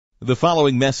The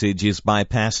following message is by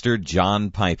Pastor John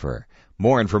Piper.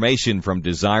 More information from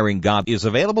Desiring God is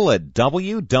available at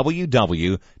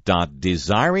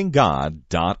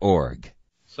www.desiringgod.org.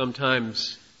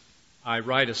 Sometimes I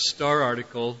write a star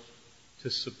article to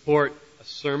support a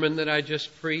sermon that I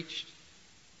just preached,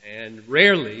 and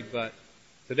rarely, but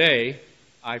today,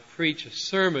 I preach a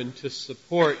sermon to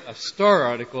support a star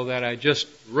article that I just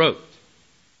wrote,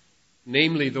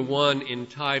 namely the one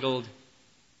entitled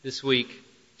this week,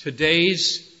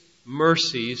 Today's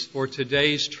Mercies for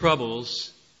Today's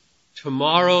Troubles,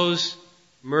 Tomorrow's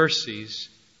Mercies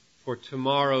for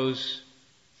Tomorrow's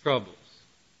Troubles.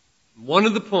 One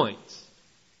of the points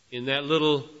in that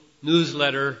little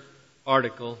newsletter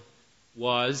article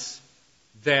was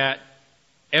that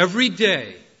every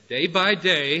day, day by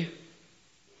day,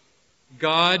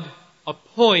 God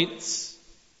appoints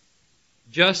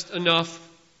just enough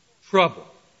trouble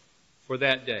for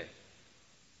that day.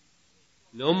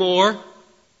 No more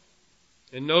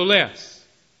and no less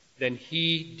than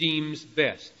He deems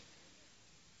best.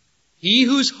 He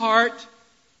whose heart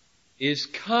is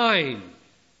kind,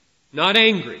 not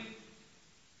angry,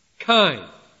 kind,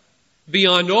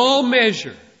 beyond all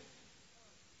measure,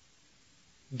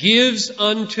 gives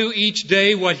unto each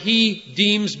day what He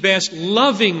deems best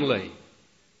lovingly.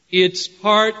 It's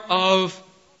part of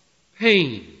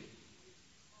pain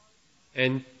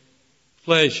and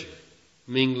pleasure,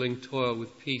 mingling toil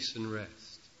with peace and rest.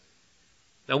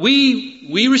 Now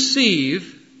we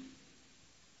receive,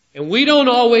 and we don't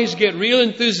always get real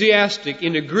enthusiastic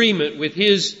in agreement with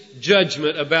His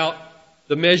judgment about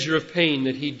the measure of pain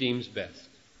that He deems best.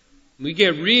 We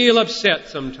get real upset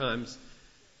sometimes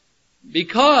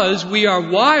because we are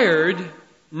wired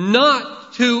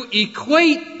not to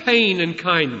equate pain and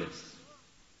kindness.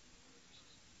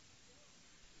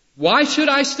 Why should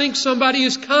I think somebody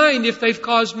is kind if they've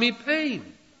caused me pain?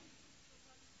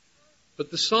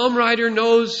 But the psalm writer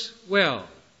knows well,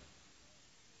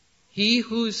 He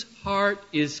whose heart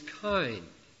is kind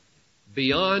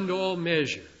beyond all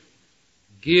measure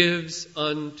gives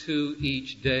unto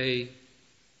each day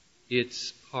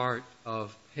its part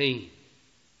of pain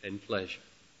and pleasure.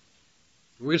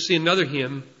 We'll see another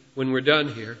hymn when we're done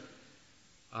here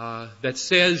that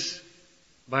says,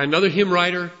 by another hymn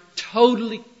writer,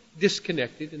 totally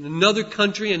disconnected, in another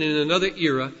country and in another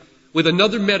era, with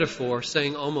another metaphor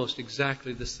saying almost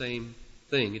exactly the same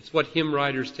thing. It's what hymn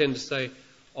writers tend to say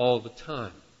all the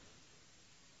time.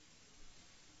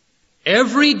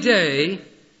 Every day,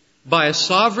 by a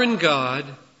sovereign God,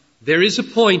 there is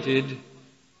appointed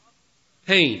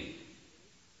pain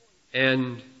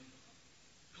and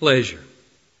pleasure.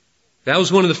 That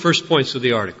was one of the first points of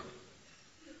the article.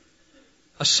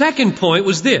 A second point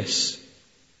was this.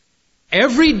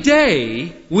 Every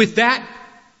day, with that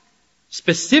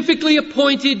specifically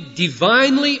appointed,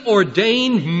 divinely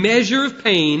ordained measure of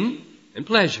pain and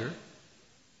pleasure,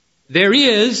 there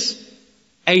is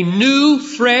a new,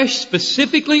 fresh,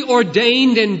 specifically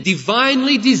ordained and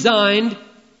divinely designed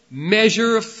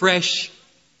measure of fresh,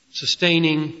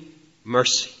 sustaining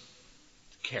mercy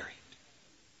to carry it.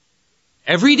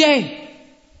 Every day.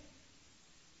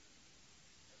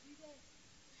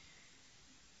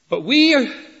 But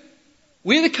we're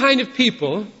the kind of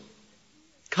people,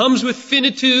 comes with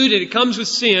finitude and it comes with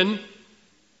sin,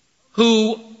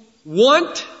 who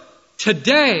want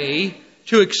today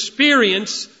to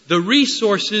experience the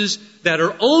resources that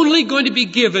are only going to be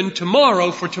given tomorrow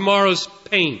for tomorrow's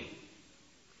pain.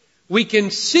 We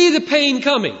can see the pain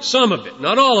coming, some of it,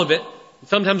 not all of it.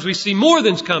 Sometimes we see more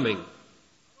than's coming,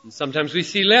 and sometimes we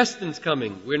see less than's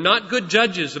coming. We're not good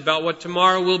judges about what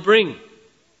tomorrow will bring.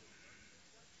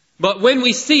 But when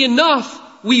we see enough,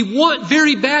 we want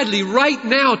very badly right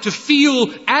now to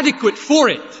feel adequate for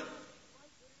it.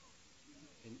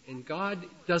 And God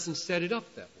doesn't set it up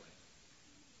that way.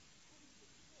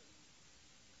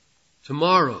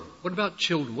 Tomorrow, what about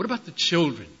children? What about the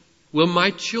children? Will my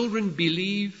children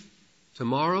believe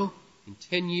tomorrow, in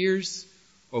 10 years?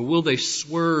 Or will they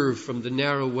swerve from the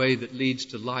narrow way that leads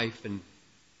to life and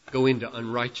go into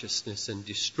unrighteousness and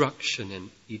destruction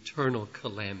and eternal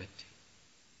calamity?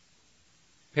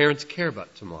 Parents care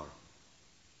about tomorrow.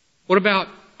 What about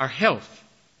our health?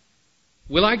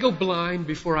 Will I go blind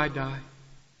before I die?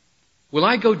 Will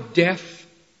I go deaf?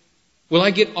 Will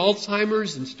I get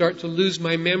Alzheimer's and start to lose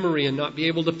my memory and not be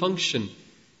able to function?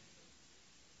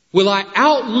 Will I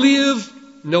outlive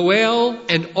Noel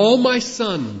and all my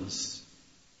sons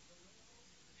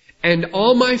and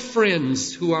all my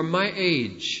friends who are my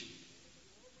age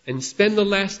and spend the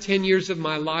last 10 years of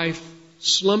my life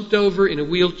slumped over in a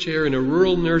wheelchair in a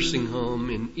rural nursing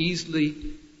home in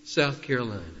Easley, South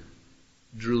Carolina,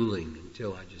 drooling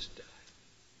until I just die?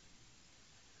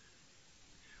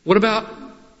 What about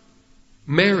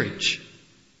marriage?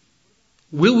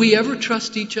 Will we ever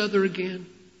trust each other again?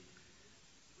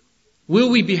 Will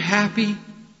we be happy?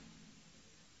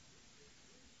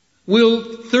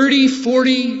 Will 30,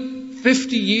 40,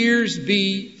 50 years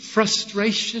be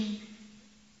frustration?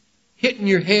 Hitting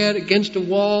your head against a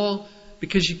wall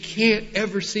because you can't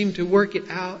ever seem to work it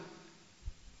out?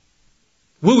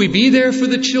 Will we be there for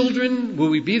the children? Will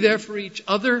we be there for each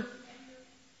other?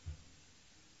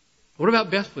 What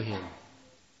about Bethlehem?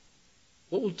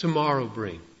 What will tomorrow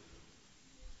bring?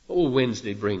 What will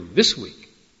Wednesday bring this week?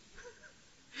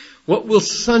 What will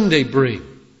Sunday bring?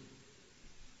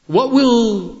 What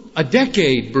will a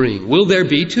decade bring? Will there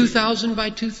be 2000 by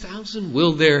 2000?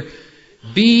 Will there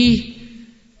be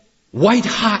white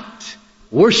hot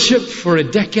worship for a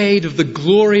decade of the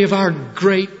glory of our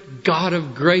great God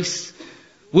of grace?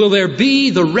 Will there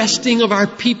be the resting of our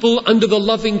people under the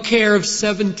loving care of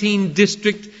 17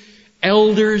 district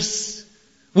elders?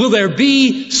 Will there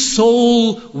be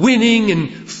soul winning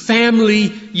and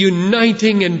family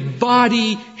uniting and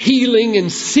body healing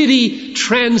and city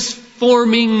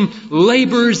transforming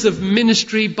labors of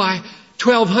ministry by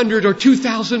 1,200 or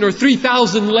 2,000 or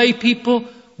 3,000 lay people?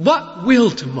 What will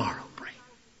tomorrow bring?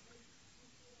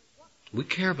 We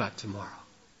care about tomorrow.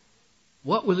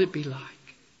 What will it be like?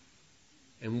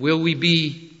 And will we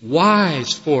be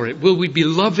wise for it? Will we be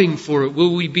loving for it?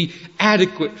 Will we be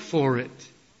adequate for it?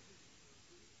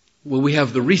 Will we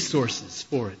have the resources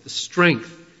for it, the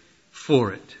strength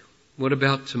for it? What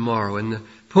about tomorrow? And the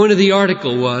point of the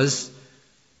article was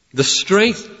the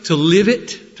strength to live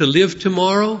it, to live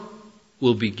tomorrow,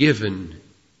 will be given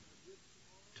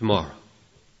tomorrow,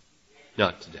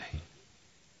 not today.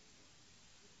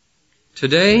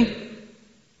 Today,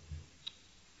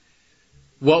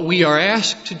 what we are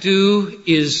asked to do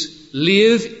is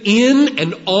live in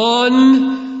and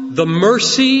on the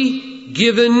mercy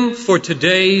given for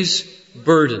today's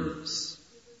burdens.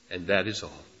 And that is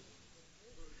all.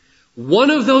 One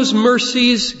of those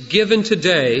mercies given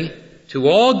today to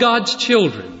all God's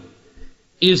children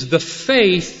is the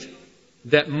faith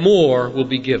that more will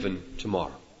be given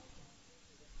tomorrow.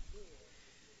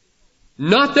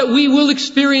 Not that we will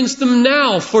experience them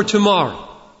now for tomorrow,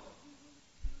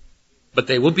 but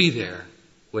they will be there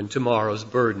when tomorrow's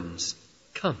burdens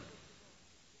come.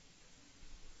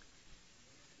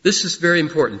 This is very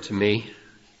important to me.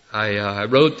 I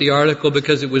wrote the article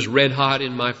because it was red hot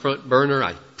in my front burner.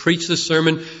 I preached the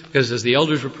sermon because as the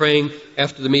elders were praying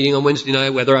after the meeting on Wednesday night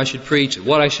whether I should preach and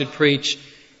what I should preach,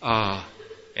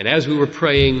 and as we were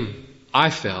praying,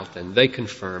 I felt, and they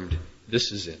confirmed,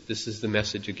 this is it. This is the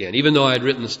message again. Even though I had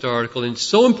written the star article, and it's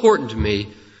so important to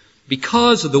me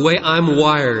because of the way I'm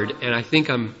wired, and I think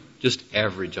I'm just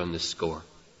average on this score.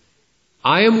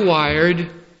 I am wired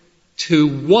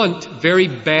to want very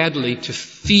badly to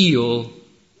feel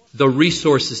the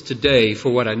resources today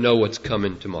for what I know what's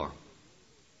coming tomorrow.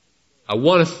 I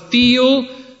want to feel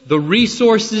the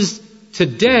resources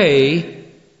today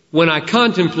when I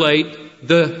contemplate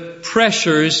the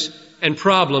pressures and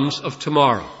problems of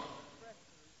tomorrow.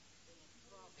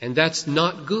 And that's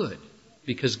not good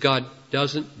because God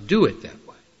doesn't do it that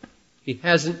way. He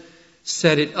hasn't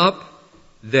set it up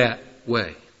that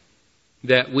way.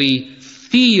 That we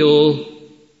feel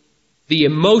the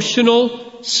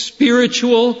emotional,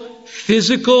 spiritual,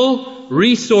 physical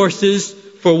resources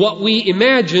for what we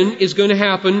imagine is going to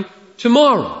happen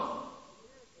tomorrow.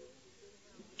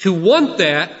 To want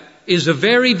that is a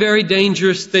very, very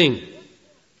dangerous thing.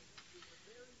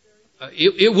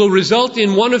 It will result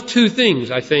in one of two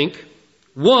things, I think.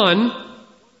 One,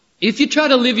 if you try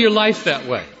to live your life that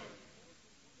way,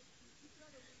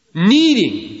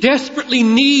 desperately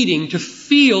needing to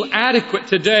feel adequate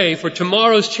today for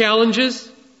tomorrow's challenges,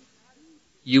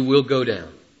 you will go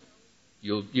down.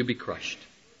 You'll be crushed.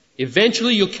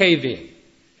 Eventually you'll cave in.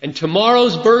 And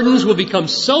tomorrow's burdens will become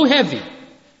so heavy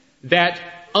that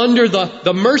under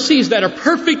the mercies that are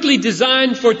perfectly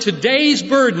designed for today's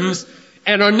burdens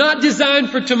and are not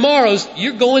designed for tomorrow's,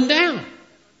 you're going down.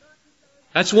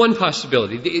 That's one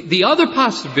possibility. The other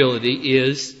possibility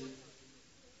is,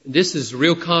 this is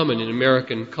real common in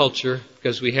American culture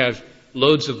because we have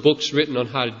loads of books written on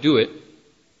how to do it.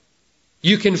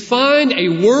 You can find a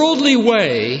worldly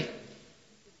way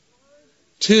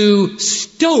to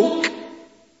stoke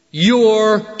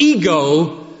your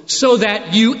ego so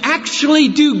that you actually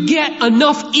do get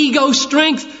enough ego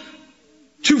strength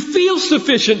to feel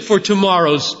sufficient for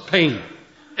tomorrow's pain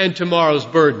and tomorrow's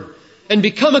burden, and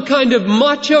become a kind of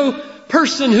macho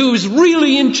person who's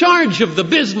really in charge of the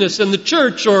business and the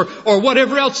church or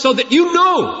whatever else, so that you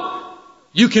know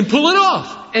you can pull it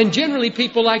off. And generally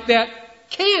people like that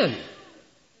can.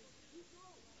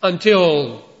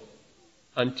 until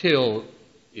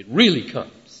it really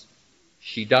comes.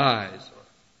 She dies, or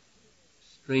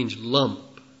a strange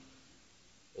lump,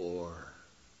 or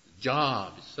the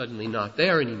job is suddenly not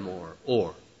there anymore,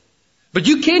 But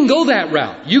you can go that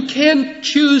route. You can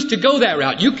choose to go that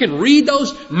route. You can read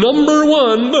those number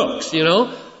 1 books,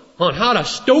 on how to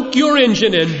stoke your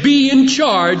engine and be in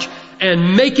charge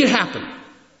and make it happen.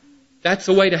 That's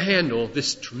the way to handle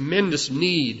this tremendous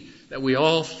need that we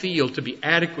all feel to be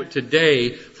adequate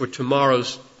today for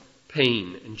tomorrow's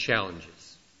pain and challenges.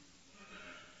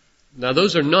 Now,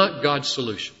 those are not God's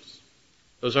solutions.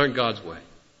 Those aren't God's way.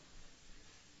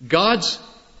 God's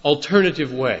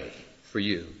alternative way for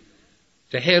you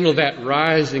to handle that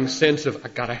rising sense of,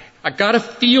 I gotta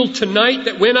feel tonight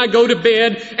that when I go to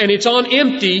bed and it's on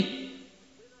empty,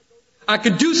 I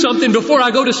could do something before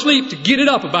I go to sleep to get it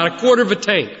up about a quarter of a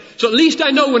tank. So at least I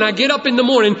know when I get up in the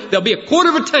morning, there'll be a quarter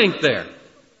of a tank there.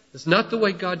 That's not the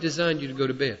way God designed you to go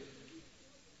to bed.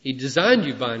 He designed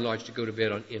you, by and large, to go to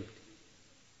bed on empty.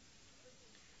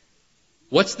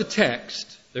 What's the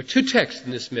text? There are 2 texts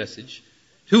in this message,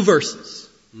 2 verses.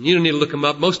 You don't need to look them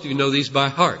up. Most of you know these by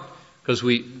heart, because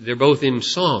they're both in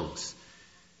songs.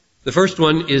 The first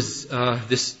one is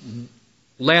this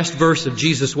last verse of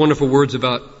Jesus' wonderful words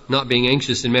about not being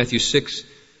anxious in Matthew 6,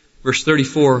 verse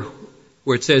 34,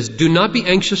 where it says, "Do not be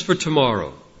anxious for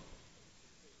tomorrow,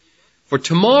 for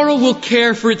tomorrow will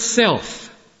care for itself."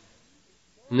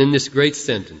 And then this great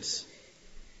sentence,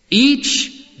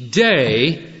 "Each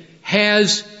day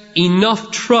has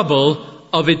enough trouble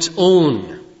of its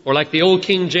own." Or like the old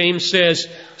King James says,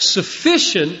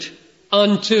 "Sufficient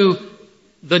unto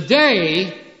the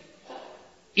day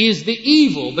is the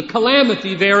evil, the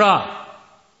calamity thereof."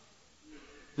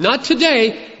 Not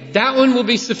today, that one will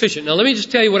be sufficient. Now let me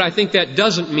just tell you what I think that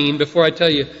doesn't mean before I tell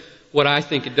you what I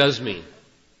think it does mean.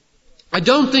 I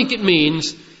don't think it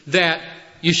means that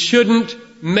you shouldn't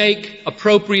make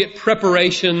appropriate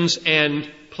preparations and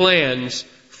plans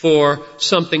for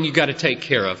something you got to take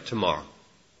care of tomorrow.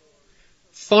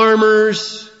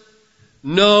 Farmers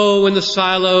know when the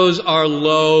silos are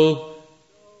low.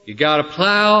 You got to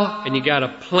plow and you got to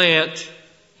plant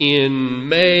in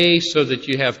May so that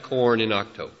you have corn in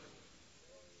October.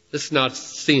 It's not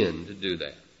sin to do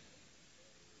that.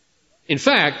 In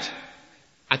fact,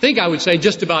 I think I would say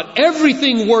just about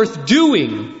everything worth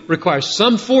doing requires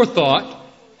some forethought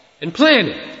and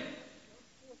planning.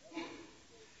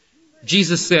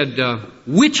 Jesus said,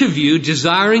 "Which of you,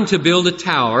 desiring to build a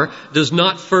tower, does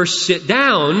not first sit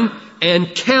down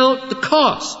and count the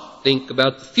cost?" Think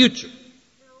about the future.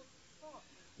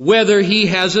 "Whether he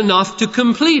has enough to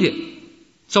complete it."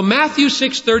 So Matthew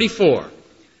 6:34.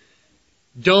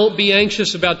 Don't be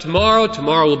anxious about tomorrow.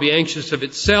 Tomorrow will be anxious of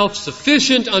itself.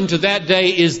 Sufficient unto that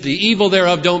day is the evil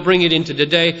thereof. Don't bring it into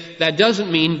today. That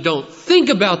doesn't mean don't think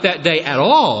about that day at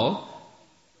all.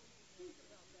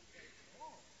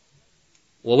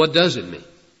 Well, what does it mean?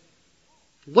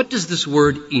 What does this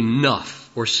word enough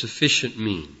or sufficient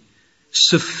mean?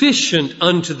 Sufficient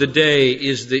unto the day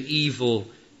is the evil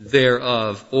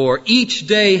thereof. Or each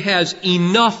day has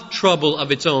enough trouble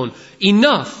of its own.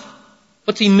 Enough.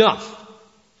 What's enough?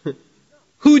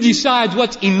 Who decides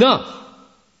what's enough?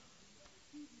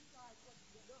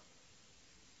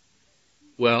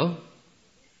 Well,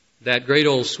 that great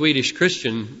old Swedish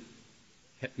Christian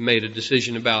made a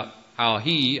decision about how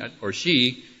he or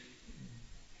she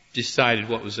decided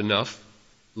what was enough.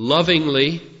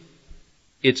 Lovingly,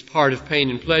 its part of pain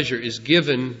and pleasure is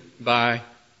given by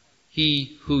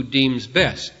He who deems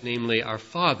best, namely our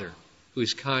Father, who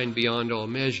is kind beyond all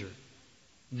measure.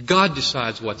 God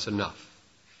decides what's enough.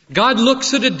 God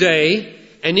looks at a day,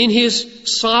 and in His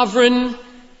sovereign,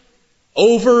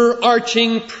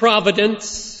 overarching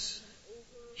providence,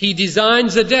 He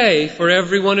designs a day for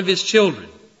every one of His children.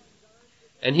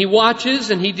 And He watches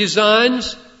and He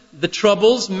designs the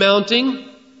troubles mounting.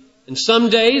 And some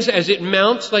days, as it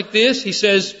mounts like this, He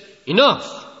says,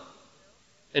 enough.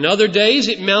 And other days,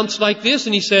 it mounts like this,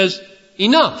 and He says,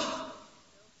 enough.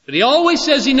 But He always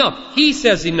says enough. He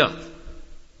says enough.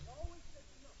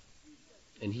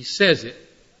 And He says it,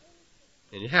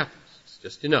 and it happens. It's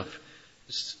just enough.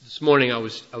 This morning I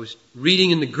was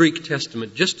reading in the Greek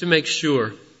Testament just to make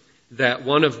sure that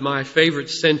one of my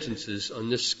favorite sentences on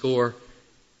this score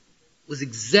was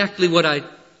exactly what I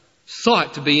saw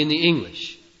it to be in the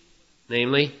English.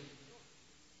 Namely,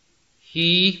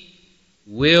 He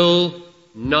will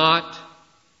not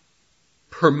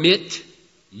permit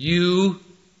you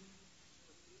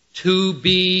to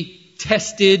be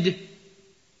tested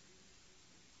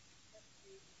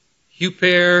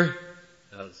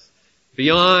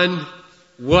beyond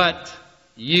what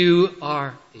you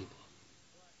are able.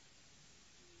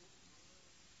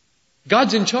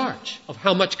 God's in charge of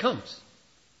how much comes.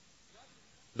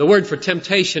 The word for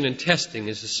temptation and testing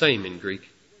is the same in Greek.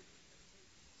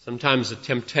 Sometimes the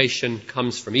temptation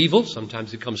comes from evil,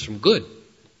 sometimes it comes from good.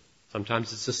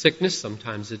 Sometimes it's a sickness,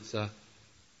 sometimes it's a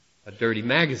dirty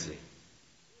magazine.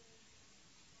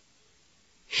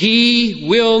 He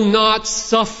will not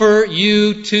suffer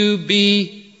you to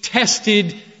be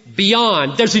tested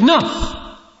beyond. There's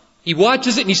enough. He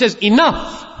watches it and he says,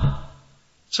 enough.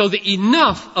 So the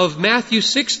enough of Matthew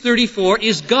 6:34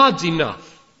 is God's enough.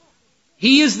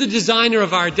 He is the designer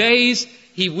of our days.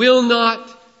 He will not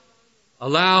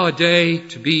allow a day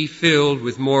to be filled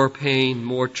with more pain,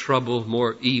 more trouble,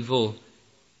 more evil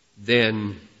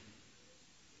than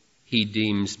He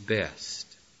deems best.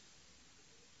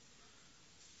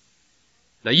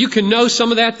 Now you can know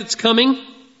some of that's coming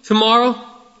tomorrow.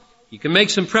 You can make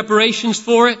some preparations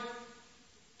for it.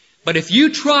 But if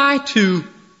you try to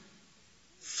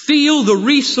feel the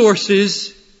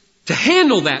resources to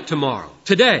handle that tomorrow,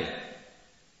 today,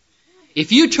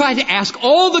 if you try to ask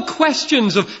all the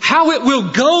questions of how it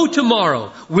will go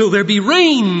tomorrow, will there be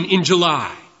rain in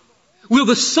July? Will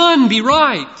the sun be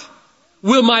right?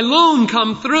 Will my loan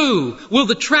come through? Will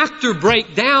the tractor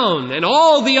break down? And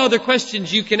all the other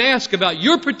questions you can ask about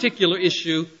your particular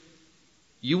issue,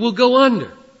 you will go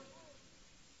under.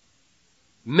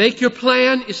 Make your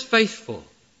plan is faithful.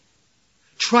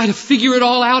 Try to figure it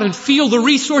all out and feel the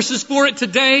resources for it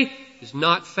today is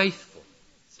not faithful.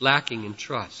 It's lacking in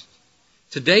trust.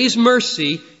 Today's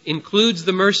mercy includes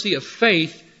the mercy of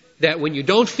faith that when you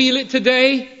don't feel it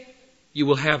today, you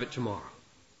will have it tomorrow.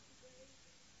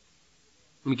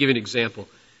 Let me give you an example.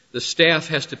 The staff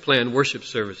has to plan worship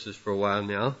services for a while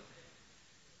now.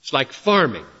 It's like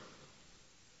farming.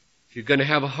 If you're going to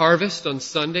have a harvest on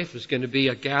Sunday, if there's going to be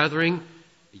a gathering,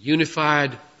 a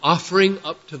unified offering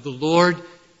up to the Lord,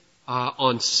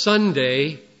 on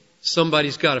Sunday,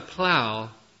 somebody's got to plow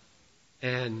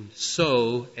and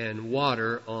sow and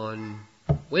water on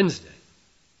Wednesday,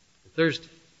 Thursday.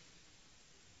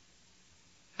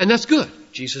 And that's good.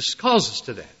 Jesus calls us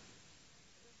to that.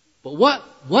 But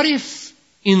what if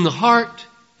in the heart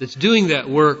that's doing that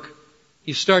work,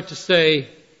 you start to say,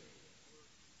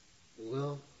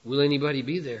 well, will anybody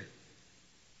be there?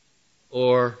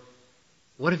 Or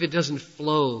what if it doesn't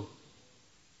flow?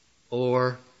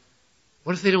 Or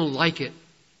what if they don't like it?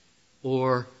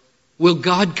 Or will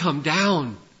God come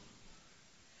down?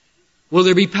 Will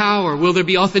there be power? Will there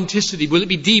be authenticity? Will it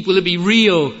be deep? Will it be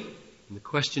real? And the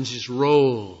questions just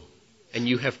roll. And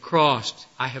you have crossed,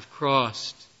 I have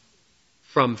crossed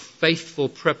from faithful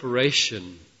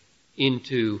preparation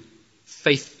into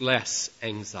faithless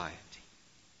anxiety.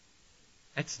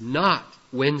 That's not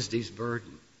Wednesday's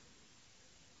burden.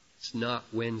 It's not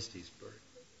Wednesday's burden.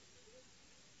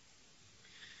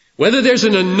 Whether there's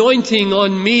an anointing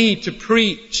on me to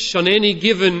preach on any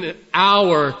given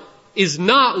hour is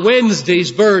not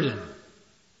Wednesday's burden.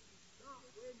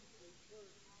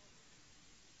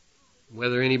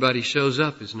 Whether anybody shows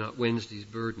up is not Wednesday's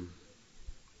burden.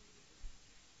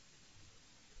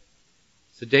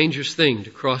 It's a dangerous thing to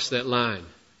cross that line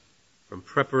from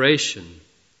preparation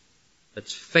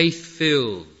that's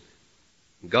faith-filled,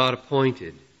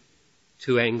 God-appointed,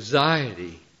 to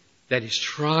anxiety that is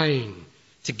trying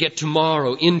to get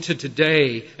tomorrow into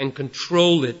today and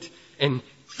control it and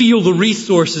feel the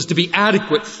resources to be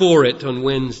adequate for it on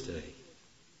Wednesday.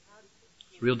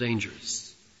 It's real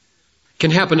dangerous. It can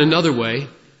happen another way.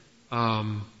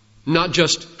 Not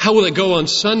just how will it go on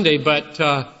Sunday,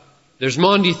 but there's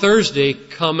Maundy Thursday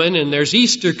coming, and there's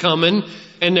Easter coming,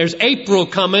 and there's April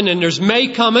coming, and there's May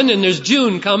coming, and there's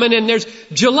June coming, and there's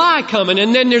July coming,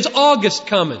 and then there's August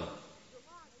coming.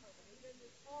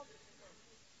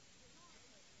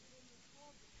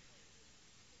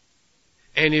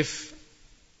 And if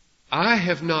I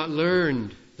have not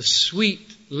learned the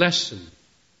sweet lesson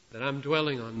that I'm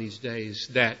dwelling on these days,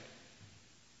 that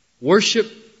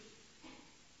worship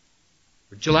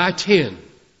for July 10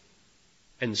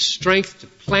 and strength to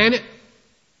plan it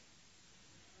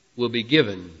will be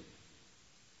given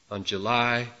on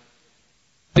July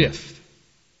 5th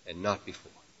and not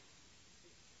before.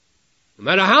 No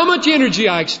matter how much energy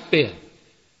I expend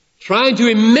trying to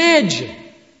imagine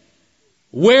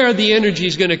where the energy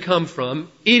is going to come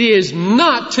from, it is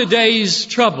not today's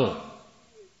trouble.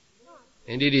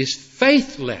 And it is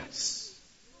faithless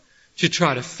to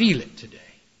try to feel it today.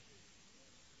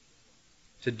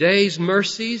 Today's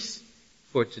mercies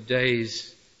for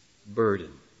today's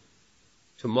burden.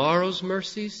 Tomorrow's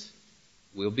mercies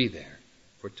will be there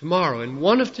for tomorrow. And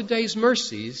one of today's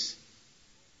mercies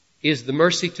is the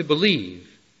mercy to believe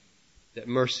that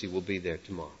mercy will be there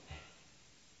tomorrow.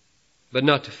 but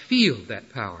not to feel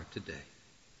that power today.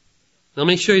 Now, let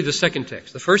me show you the second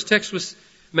text. The first text was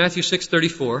Matthew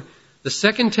 6:34. The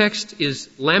second text is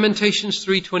Lamentations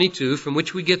 3:22, from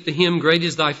which we get the hymn, Great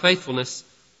is Thy Faithfulness.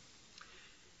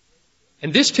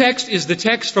 And this text is the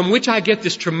text from which I get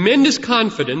this tremendous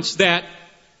confidence that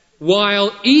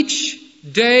while each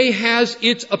day has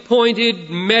its appointed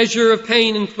measure of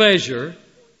pain and pleasure,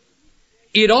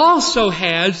 it also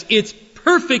has its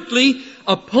perfectly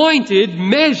appointed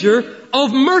measure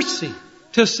of mercy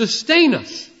to sustain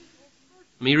us.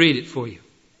 Let me read it for you.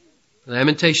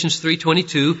 Lamentations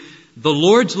 3:22, the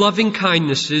Lord's loving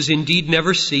kindnesses indeed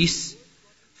never cease,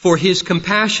 for His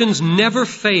compassions never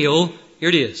fail. Here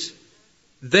it is.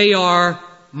 They are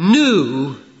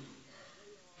new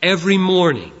every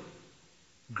morning.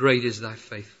 Great is Thy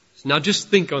faithfulness. Now just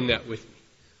think on that with me.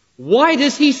 Why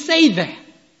does He say that?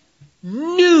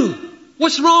 New.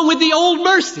 What's wrong with the old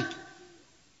mercy?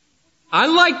 I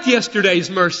liked yesterday's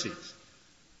mercies.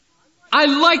 I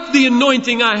liked the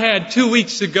anointing I had 2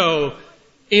 weeks ago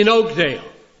in Oakdale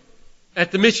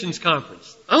at the missions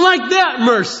conference. I like that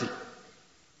mercy.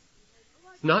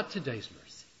 It's not today's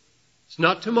mercy. It's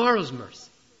not tomorrow's mercy.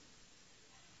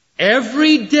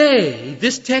 Every day,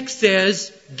 this text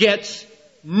says, gets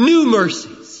new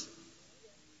mercies.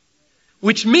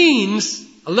 Which means,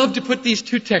 I love to put these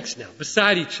two texts now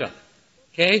beside each other.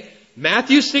 Okay?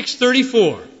 Matthew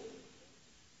 6:34.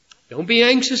 Don't be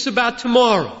anxious about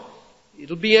tomorrow.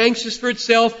 It'll be anxious for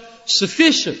itself.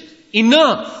 Sufficient.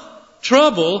 Enough.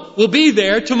 Trouble will be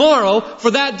there tomorrow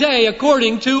for that day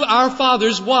according to our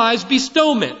Father's wise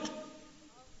bestowment.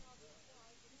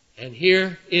 And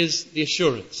here is the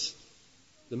assurance.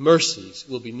 The mercies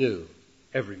will be new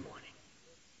every morning.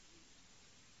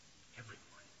 Every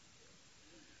morning.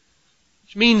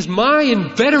 Which means my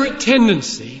inveterate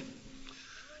tendency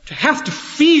to have to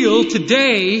feel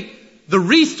today the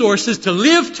resources to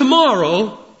live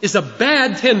tomorrow is a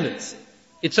bad tendency.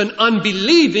 It's an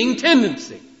unbelieving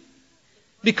tendency.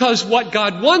 Because what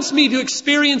God wants me to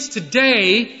experience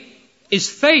today is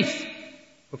faith.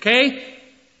 Okay?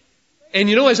 And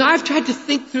you know, as I've tried to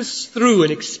think this through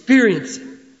and experience it,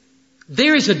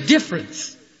 there is a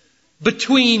difference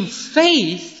between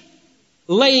faith,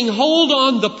 laying hold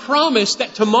on the promise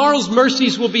that tomorrow's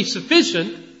mercies will be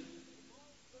sufficient,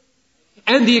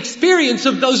 and the experience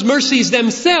of those mercies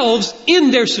themselves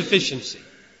in their sufficiency.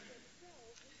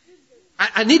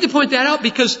 I need to point that out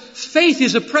because faith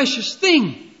is a precious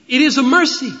thing. It is a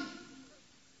mercy.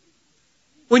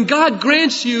 When God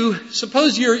grants you,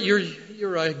 suppose your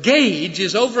gauge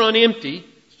is over on empty,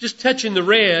 it's just touching the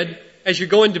red as you're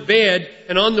going to bed,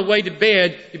 and on the way to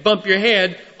bed, you bump your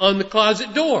head on the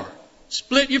closet door.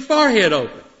 Split your forehead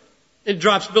open. It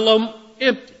drops below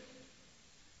empty.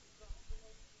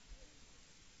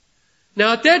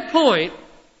 Now at that point,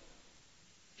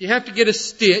 if you have to get a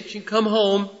stitch, you come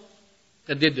home.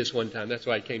 I did this one time. That's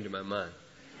why it came to my mind.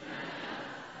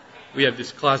 We have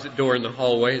this closet door in the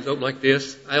hallway. It's open like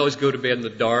this. I always go to bed in the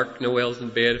dark. Noelle's in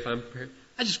bed if I'm prepared.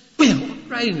 I just wham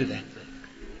right into that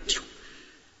thing.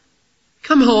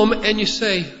 Come home and you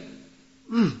say,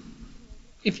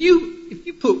 if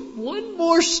you put one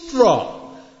more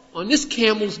straw on this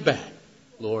camel's back,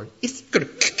 Lord, it's going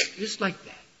to just like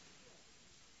that.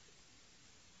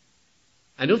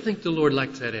 I don't think the Lord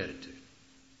likes that attitude.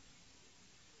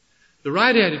 The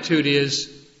right attitude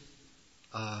is,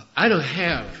 I don't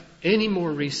have any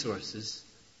more resources,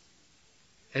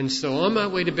 and so on my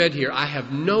way to bed here, I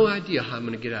have no idea how I'm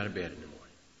going to get out of bed in the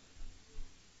morning.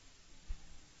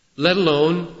 Let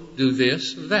alone do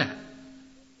this or that.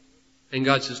 And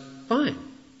God says, fine.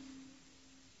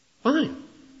 Fine.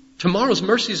 Tomorrow's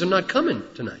mercies are not coming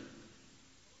tonight.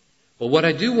 Well, what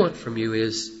I do want from you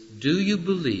is, do you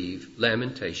believe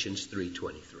Lamentations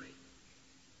 3:23?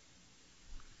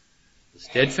 The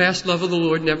steadfast love of the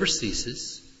Lord never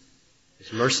ceases.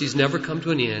 His mercies never come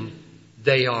to an end.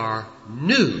 They are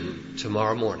new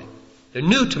tomorrow morning. They're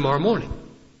new tomorrow morning.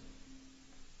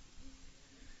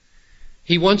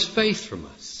 He wants faith from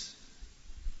us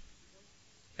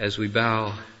as we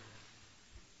bow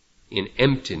in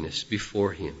emptiness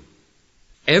before Him.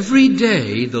 Every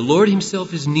day the Lord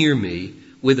Himself is near me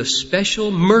with a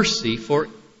special mercy for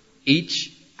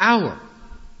each hour.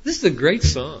 This is a great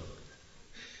song.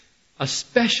 A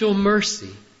special mercy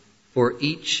for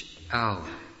each hour.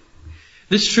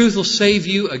 This truth will save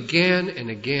you again and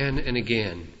again and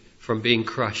again from being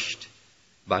crushed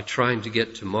by trying to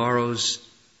get tomorrow's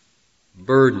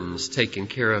burdens taken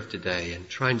care of today and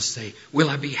trying to say, will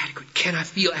I be adequate? Can I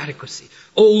feel adequacy?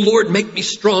 Oh Lord, make me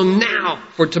strong now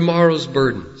for tomorrow's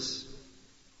burdens.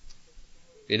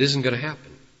 It isn't going to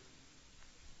happen.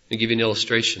 I'll give you an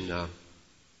illustration now.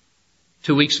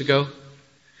 2 weeks ago,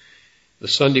 the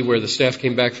Sunday where the staff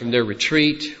came back from their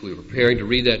retreat. We were preparing to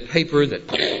read that paper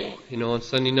on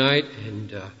Sunday night.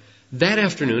 And that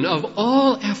afternoon, of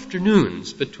all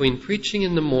afternoons, between preaching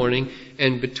in the morning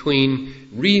and between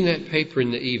reading that paper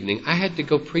in the evening, I had to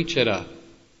go preach at a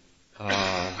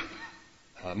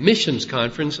missions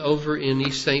conference over in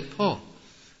East St. Paul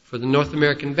for the North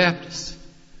American Baptists.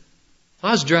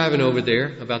 I was driving over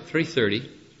there about 3:30,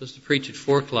 supposed to preach at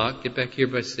 4 o'clock, get back here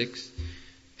by 6,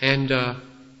 and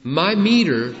my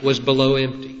meter was below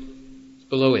empty. It's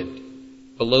below empty,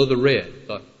 below the red. I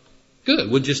thought, good,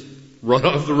 we'll just run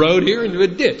off the road here into a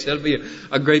ditch. That'll be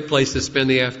a great place to spend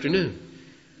the afternoon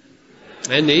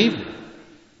and the evening.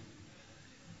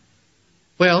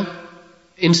 Well,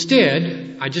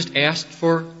 instead, I just asked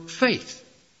for faith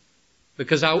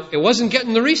because I wasn't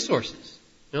getting the resources.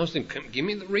 I was thinking, give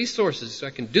me the resources so I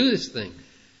can do this thing.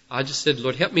 I just said,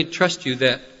 Lord, help me trust you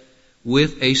that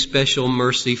with a special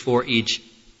mercy for each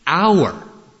hour.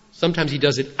 Sometimes He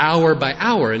does it hour by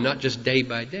hour and not just day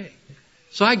by day.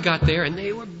 So I got there and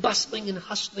they were bustling and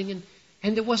hustling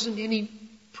and there wasn't any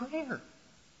prayer.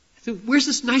 I thought, where's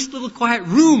this nice little quiet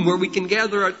room where we can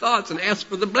gather our thoughts and ask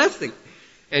for the blessing?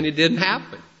 And it didn't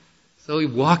happen. So we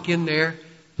walk in there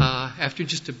after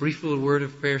just a brief little word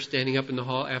of prayer, standing up in the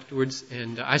hall afterwards,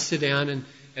 and I sit down and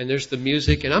there's the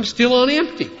music and I'm still on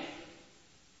empty.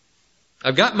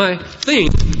 I've got my thing,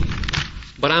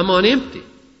 but I'm on empty.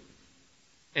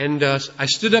 And I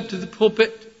stood up to the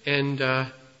pulpit and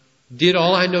did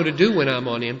all I know to do when I'm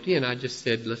on empty, and I just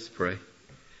said, let's pray.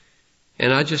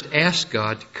 And I just asked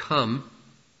God to come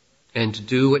and to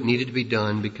do what needed to be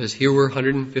done, because here were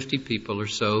 150 people or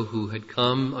so who had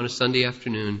come on a Sunday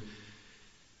afternoon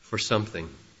for something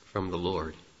from the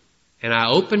Lord. And I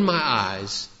opened my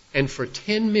eyes, and for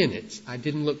 10 minutes, I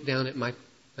didn't look down at my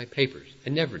papers. I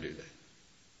never do that.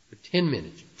 For 10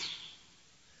 minutes,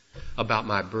 about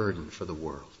my burden for the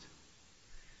world.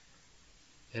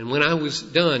 And when I was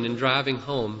done and driving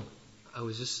home, I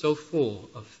was just so full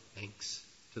of thanks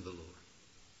to the Lord.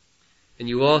 And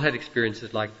you all had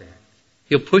experiences like that.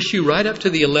 He'll push you right up to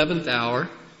the 11th hour,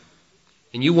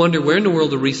 and you wonder where in the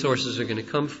world the resources are going to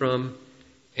come from,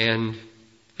 and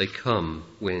they come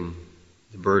when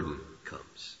the burden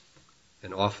comes,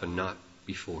 and often not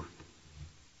before.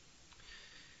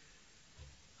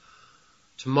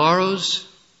 Tomorrow's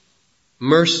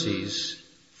mercies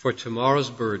for tomorrow's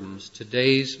burdens,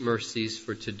 today's mercies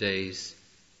for today's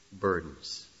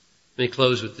burdens. Let me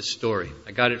close with this story.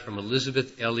 I got it from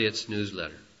Elizabeth Elliot's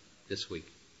newsletter this week.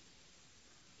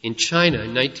 In China,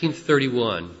 in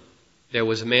 1931, there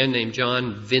was a man named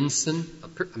John Vinson,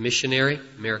 a missionary,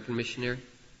 American missionary.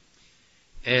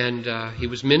 And he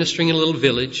was ministering in a little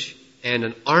village, and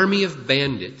an army of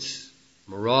bandits,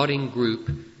 marauding group,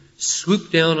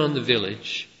 swooped down on the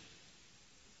village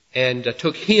and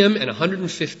took him and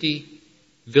 150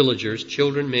 villagers,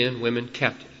 children, men, women,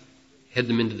 captive, head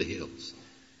them into the hills.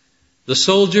 The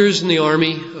soldiers in the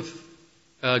army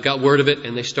got word of it,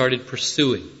 and they started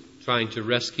pursuing, trying to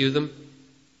rescue them.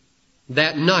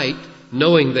 That night,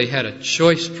 knowing they had a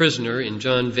choice prisoner in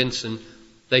John Vinson,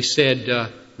 they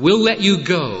said, we'll let you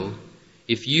go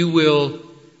if you will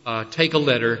take a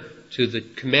letter to the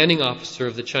commanding officer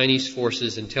of the Chinese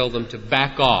forces and tell them to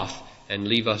back off and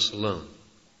leave us alone.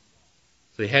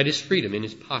 So he had his freedom in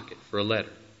his pocket for a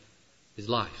letter, his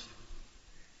life.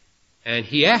 And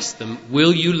he asked them,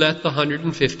 will you let the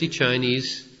 150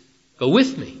 Chinese go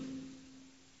with me?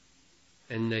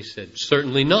 And they said,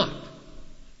 certainly not.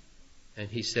 And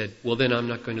he said, well, then I'm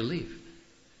not going to leave.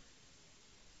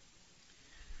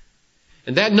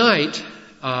 And that night,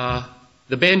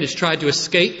 the bandits tried to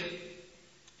escape,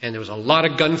 and there was a lot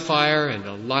of gunfire, and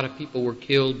a lot of people were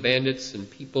killed, bandits and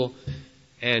people.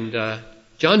 And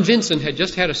John Vinson had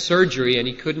just had a surgery, and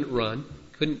he couldn't run,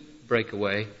 couldn't break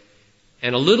away.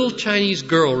 And a little Chinese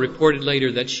girl reported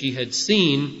later that she had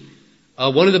seen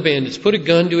one of the bandits put a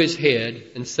gun to his head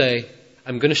and say,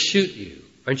 I'm going to shoot you.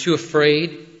 Aren't you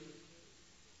afraid?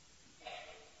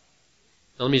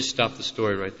 Now, let me just stop the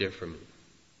story right there for a minute.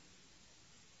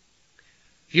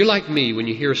 If you're like me, when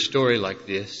you hear a story like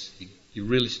this, you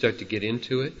really start to get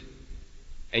into it,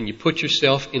 and you put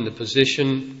yourself in the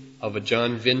position of a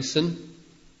John Vinson,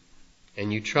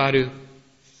 and you try to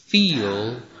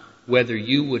feel whether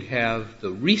you would have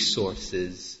the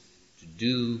resources to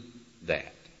do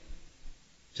that.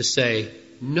 To say,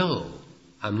 no,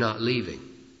 I'm not leaving.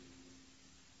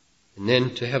 And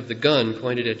then to have the gun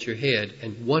pointed at your head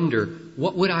and wonder,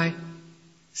 what would I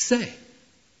say?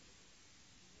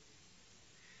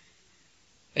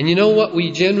 And you know what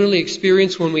we generally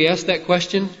experience when we ask that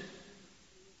question?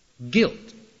 Guilt.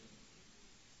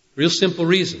 Real simple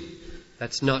reason.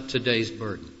 That's not today's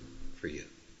burden for you.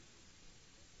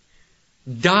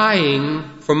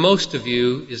 Dying, for most of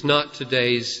you, is not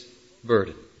today's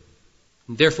burden.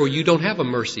 And therefore, you don't have a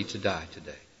mercy to die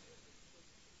today.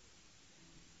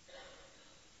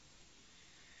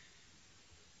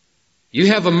 You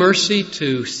have a mercy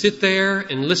to sit there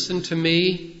and listen to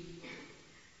me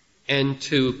and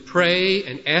to pray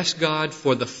and ask God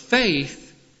for the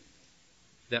faith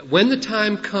that when the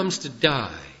time comes to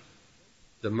die,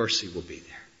 the mercy will be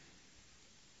there.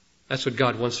 That's what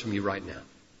God wants from you right now.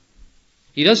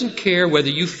 He doesn't care whether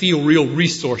you feel real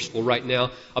resourceful right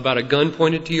now about a gun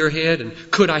pointed to your head and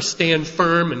could I stand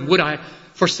firm and would I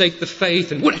forsake the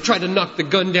faith and would I try to knock the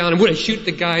gun down and would I shoot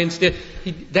the guy instead.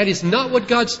 That is not what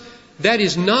God's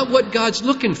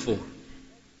looking for.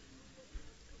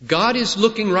 God is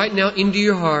looking right now into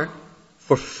your heart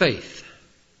for faith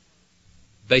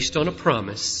based on a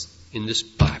promise in this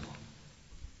Bible.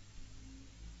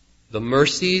 The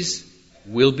mercies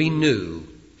will be new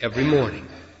every morning.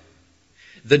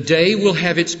 The day will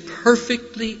have its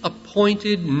perfectly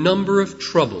appointed number of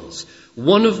troubles.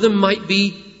 One of them might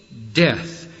be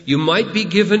death. You might be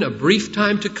given a brief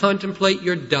time to contemplate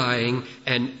your dying,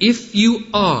 and if you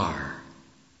are,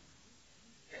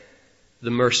 the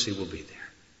mercy will be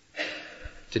there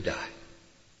to die.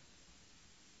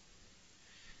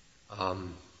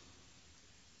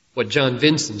 What John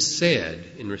Vincent said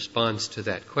in response to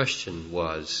that question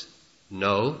was,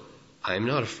 "No, I'm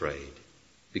not afraid,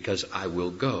 because I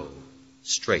will go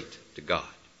straight to God."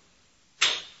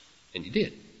 And he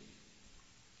did.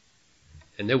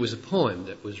 And there was a poem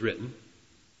that was written,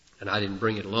 and I didn't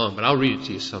bring it along, but I'll read it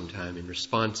to you sometime in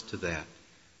response to that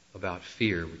about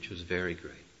fear, which was very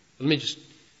great. Let me just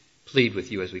plead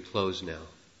with you as we close now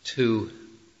to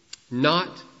not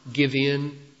give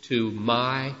in to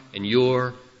my and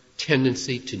your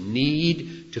tendency to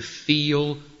need to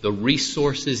feel the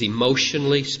resources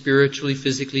emotionally, spiritually,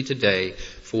 physically today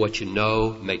for what you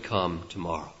know may come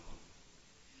tomorrow.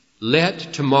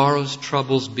 Let tomorrow's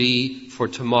troubles be for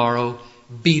tomorrow.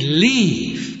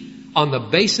 Believe on the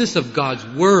basis of God's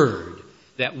Word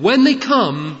that when they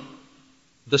come,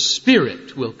 the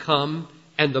Spirit will come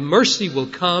and the mercy will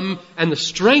come and the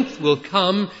strength will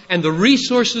come and the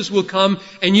resources will come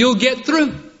and you'll get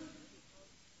through.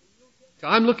 So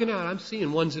I'm looking out. I'm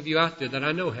seeing ones of you out there that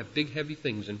I know have big, heavy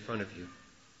things in front of you.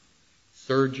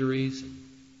 Surgeries,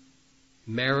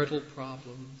 marital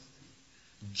problems,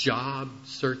 job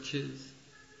searches.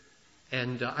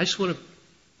 And I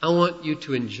want you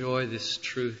to enjoy this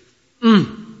truth.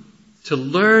 To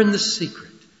learn the secret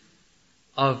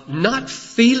of not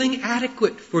feeling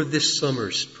adequate for this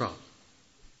summer's problem.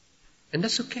 And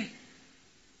that's okay.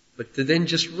 But to then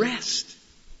just rest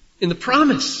in the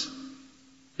promise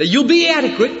that you'll be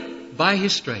adequate by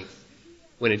His strength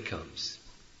when it comes.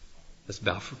 Let's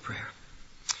bow for prayer.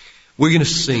 We're going to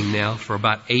sing now for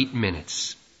about 8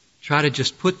 minutes. Try to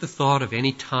just put the thought of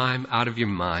any time out of your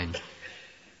mind.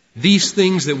 These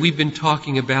things that we've been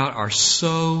talking about are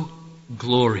so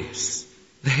glorious.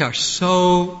 They are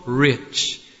so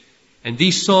rich. And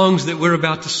these songs that we're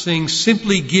about to sing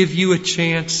simply give you a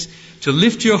chance to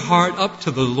lift your heart up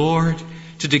to the Lord,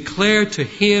 to declare to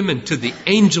Him and to the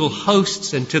angel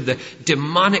hosts and to the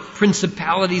demonic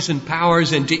principalities and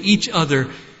powers and to each other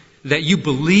that you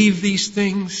believe these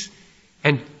things,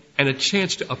 and a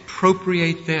chance to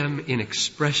appropriate them in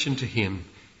expression to Him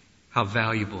how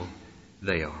valuable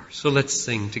they are. So let's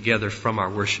sing together from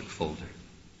our worship folder.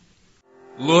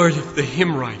 Lord, if the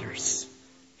hymn writers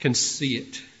can see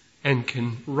it and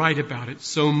can write about it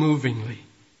so movingly,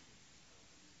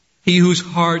 He whose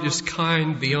heart is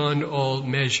kind beyond all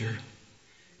measure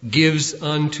gives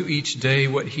unto each day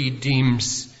what He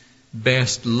deems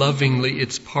best, lovingly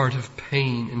its part of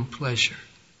pain and pleasure.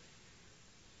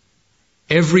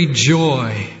 Every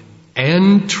joy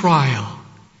and trial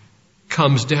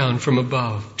comes down from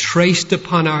above, traced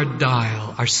upon our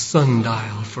dial, our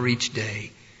sundial for each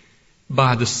day,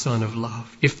 by the Son of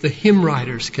Love. If the hymn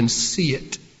writers can see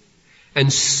it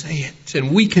and say it,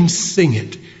 and we can sing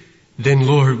it, then,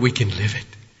 Lord, we can live it.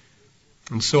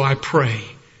 And so I pray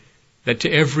that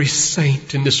to every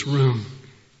saint in this room,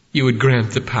 You would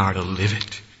grant the power to live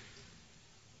it.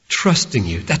 Trusting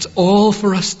You. That's all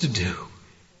for us to do.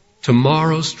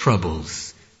 Tomorrow's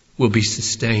troubles will be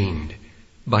sustained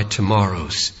by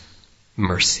tomorrow's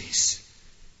mercies.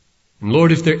 And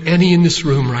Lord, if there are any in this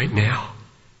room right now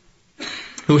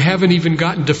who haven't even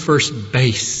gotten to first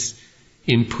base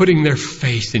in putting their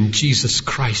faith in Jesus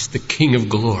Christ, the King of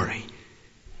glory,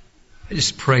 I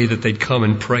just pray that they'd come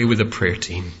and pray with the prayer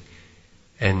team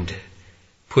and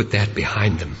put that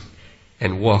behind them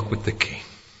and walk with the King.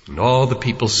 And all the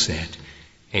people said,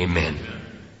 Amen.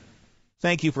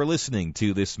 Thank you for listening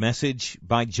to this message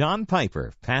by John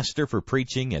Piper, pastor for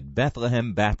preaching at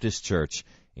Bethlehem Baptist Church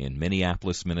in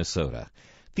Minneapolis, Minnesota.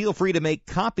 Feel free to make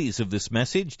copies of this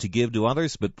message to give to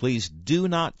others, but please do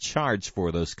not charge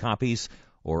for those copies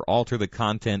or alter the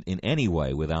content in any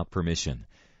way without permission.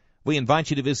 We invite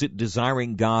you to visit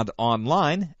Desiring God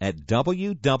online at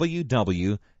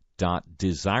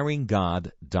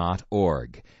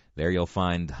www.desiringgod.org. There you'll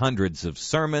find hundreds of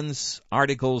sermons,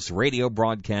 articles, radio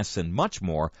broadcasts, and much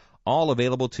more, all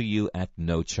available to you at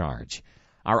no charge.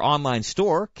 Our online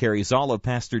store carries all of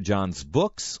Pastor John's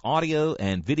books, audio,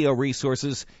 and video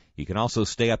resources. You can also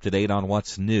stay up to date on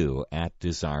what's new at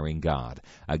Desiring God.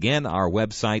 Again, our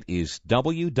website is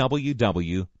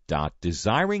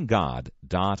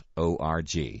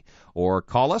www.desiringgod.org. Or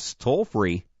call us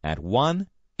toll-free at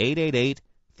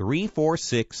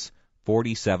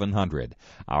 1-888-346-4700.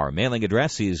 Our mailing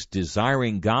address is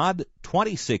Desiring God,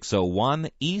 2601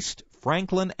 East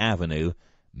Franklin Avenue,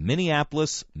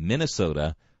 Minneapolis,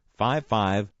 Minnesota,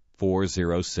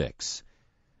 55406.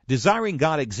 Desiring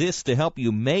God exists to help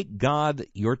you make God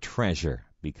your treasure,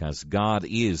 because God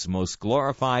is most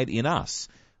glorified in us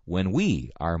when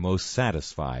we are most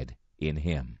satisfied in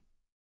Him.